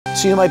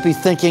So you might be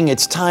thinking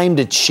it's time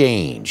to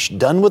change.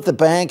 Done with the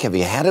bank? Have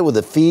you had it with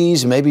the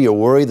fees? Maybe you're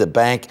worried the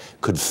bank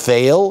could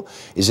fail.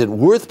 Is it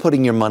worth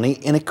putting your money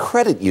in a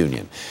credit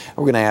union?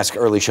 We're going to ask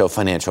early show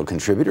financial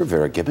contributor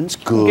Vera Gibbons.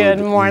 Good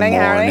morning,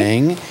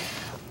 Harry.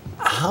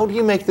 How do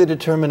you make the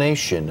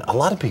determination? A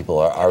lot of people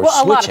are switching.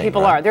 Well, a lot of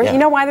people right? are. You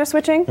know why they're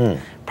switching?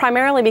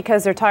 Primarily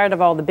because they're tired of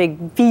all the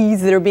big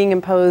fees that are being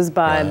imposed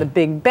by the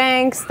big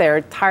banks.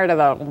 They're tired of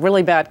a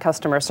really bad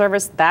customer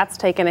service. That's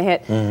taken a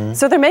hit.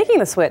 So they're making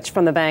the switch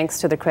from the banks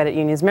to the credit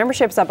unions.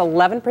 Membership's up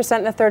 11%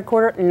 in the third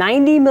quarter.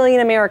 90 million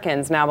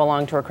Americans now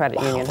belong to a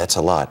credit union. That's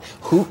a lot.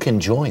 Who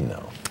can join,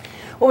 though?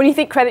 Well, when you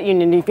think credit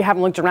union, if you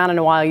haven't looked around in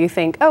a while, you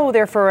think, oh,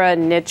 they're for a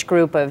niche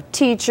group of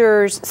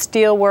teachers,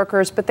 steel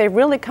workers, but they've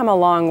really come a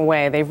long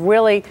way. They've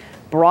really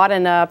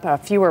broadened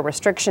up, fewer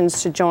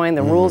restrictions to join.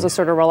 The rules are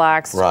sort of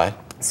relaxed. Right.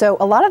 So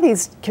a lot of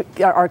these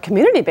are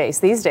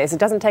community-based these days. It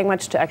doesn't take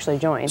much to actually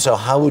join. So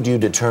how would you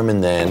determine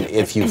then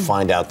if you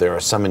find out there are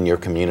some in your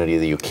community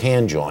that you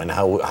can join?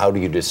 How do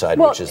you decide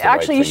which is the right for you?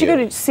 Actually, you should go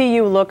to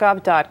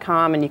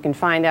CULookup.com and you can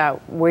find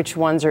out which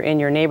ones are in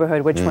your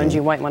neighborhood, which ones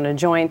you might want to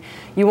join.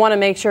 You want to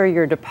make sure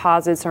your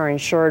deposits are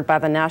insured by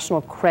the National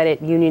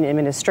Credit Union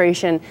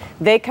Administration.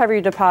 They cover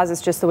your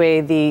deposits just the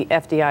way the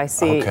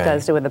FDIC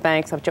does with the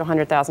banks, up to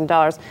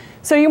 $100,000.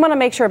 So you want to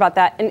make sure about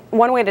that. And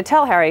one way to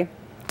tell, Harry,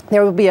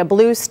 there will be a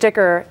blue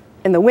sticker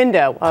in the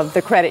window of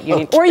the credit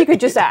union, or you could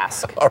just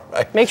ask. All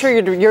right. Make sure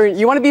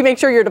you want to make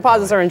sure your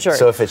deposits are insured.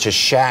 So if it's a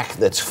shack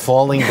that's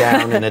falling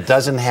down and it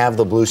doesn't have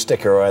the blue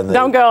sticker on the,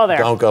 don't go there.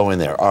 Don't go in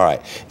there. All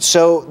right.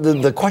 So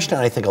the question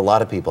I think a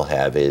lot of people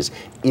have is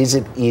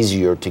it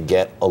easier to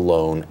get a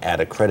loan at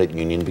a credit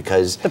union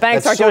because the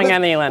banks aren't doing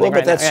any lending Well,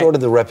 but that's now, sort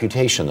of the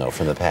reputation though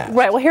from the past.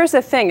 Right. Well, here's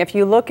the thing. If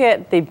you look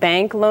at the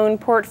bank loan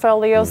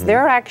portfolios,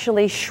 they're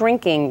actually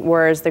shrinking,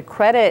 whereas the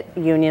credit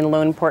union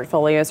loan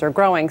portfolios are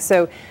growing.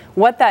 So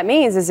what that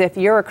means is if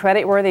you're a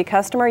credit-worthy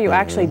customer, you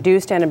actually do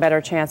stand a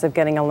better chance of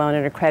getting a loan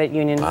at a credit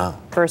union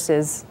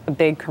versus a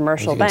big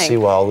commercial bank. You can see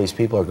why all these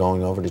people are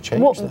going over to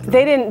change. Well,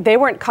 then, they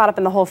weren't caught up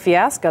in the whole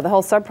fiasco, the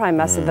whole subprime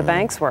mess that the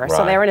banks were.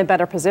 So they were in a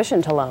better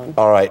position to loan.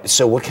 All right.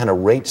 So what kind of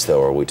rates,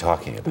 though, are we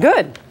talking about?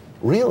 Good.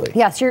 Really?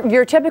 Yes,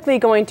 you're typically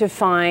going to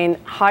find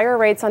higher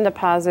rates on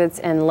deposits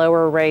and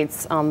lower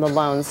rates on the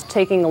loans.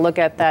 Taking a look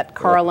at that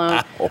car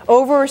loan,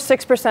 over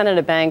 6% at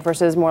a bank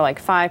versus more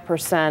like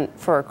 5%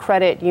 for a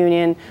credit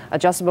union.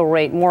 Adjustable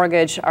rate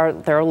mortgage,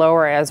 they're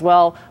lower as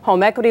well.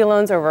 Home equity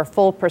loans over a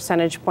full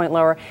percentage point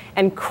lower.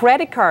 And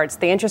credit cards,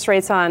 the interest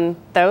rates on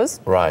those,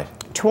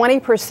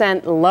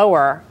 20%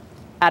 lower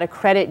at a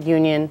credit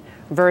union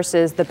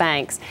versus the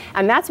banks.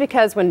 And that's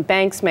because when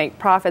banks make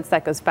profits,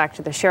 that goes back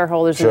to the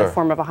shareholders in the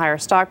form of a higher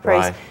stock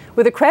price.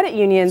 With the credit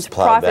unions,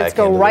 profits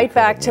go right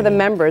back to the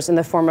members in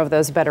the form of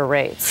those better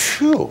rates.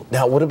 Phew.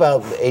 Now, what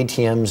about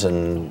ATMs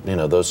and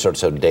those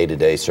sorts of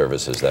day-to-day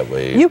services that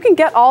way? You can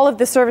get all of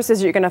the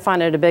services you're going to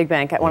find at a big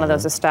bank at one of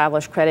those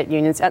established credit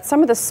unions. At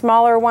some of the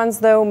smaller ones,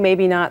 though,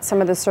 maybe not.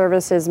 Some of the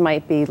services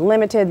might be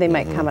limited. They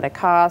might come at a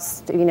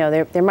cost.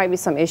 There might be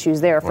some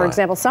issues there. For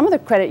example, some of the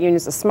credit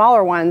unions, the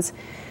smaller ones,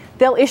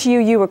 they'll issue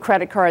you a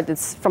credit card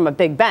that's from a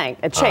big bank,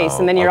 a Chase,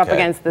 and then you're up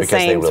against the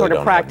same sort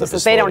of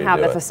practices. They don't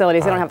have the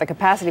facilities, they don't have the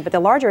capacity, but the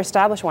larger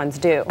established ones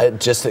do.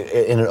 Just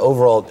in an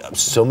overall,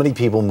 so many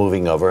people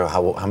moving over.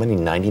 How many?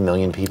 90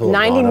 million people?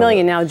 90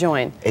 million now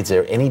join. Is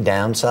there any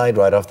downside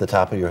right off the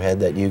top of your head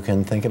that you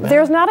can think about?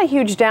 There's not a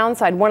huge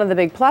downside. One of the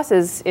big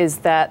pluses is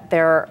that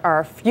there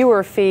are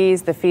fewer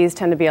fees. The fees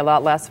tend to be a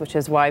lot less, which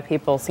is why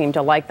people seem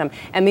to like them.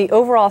 And the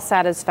overall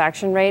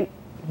satisfaction rate,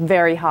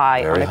 very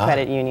high on the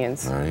credit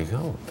unions. There you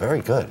go.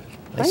 Very good.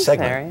 Nice Thanks,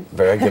 segment. Harry.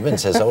 Vera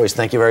Gibbons, as always,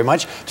 thank you very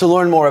much. To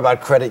learn more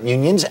about credit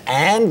unions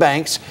and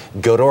banks,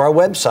 go to our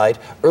website,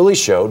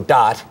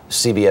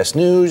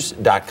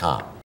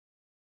 earlyshow.cbsnews.com.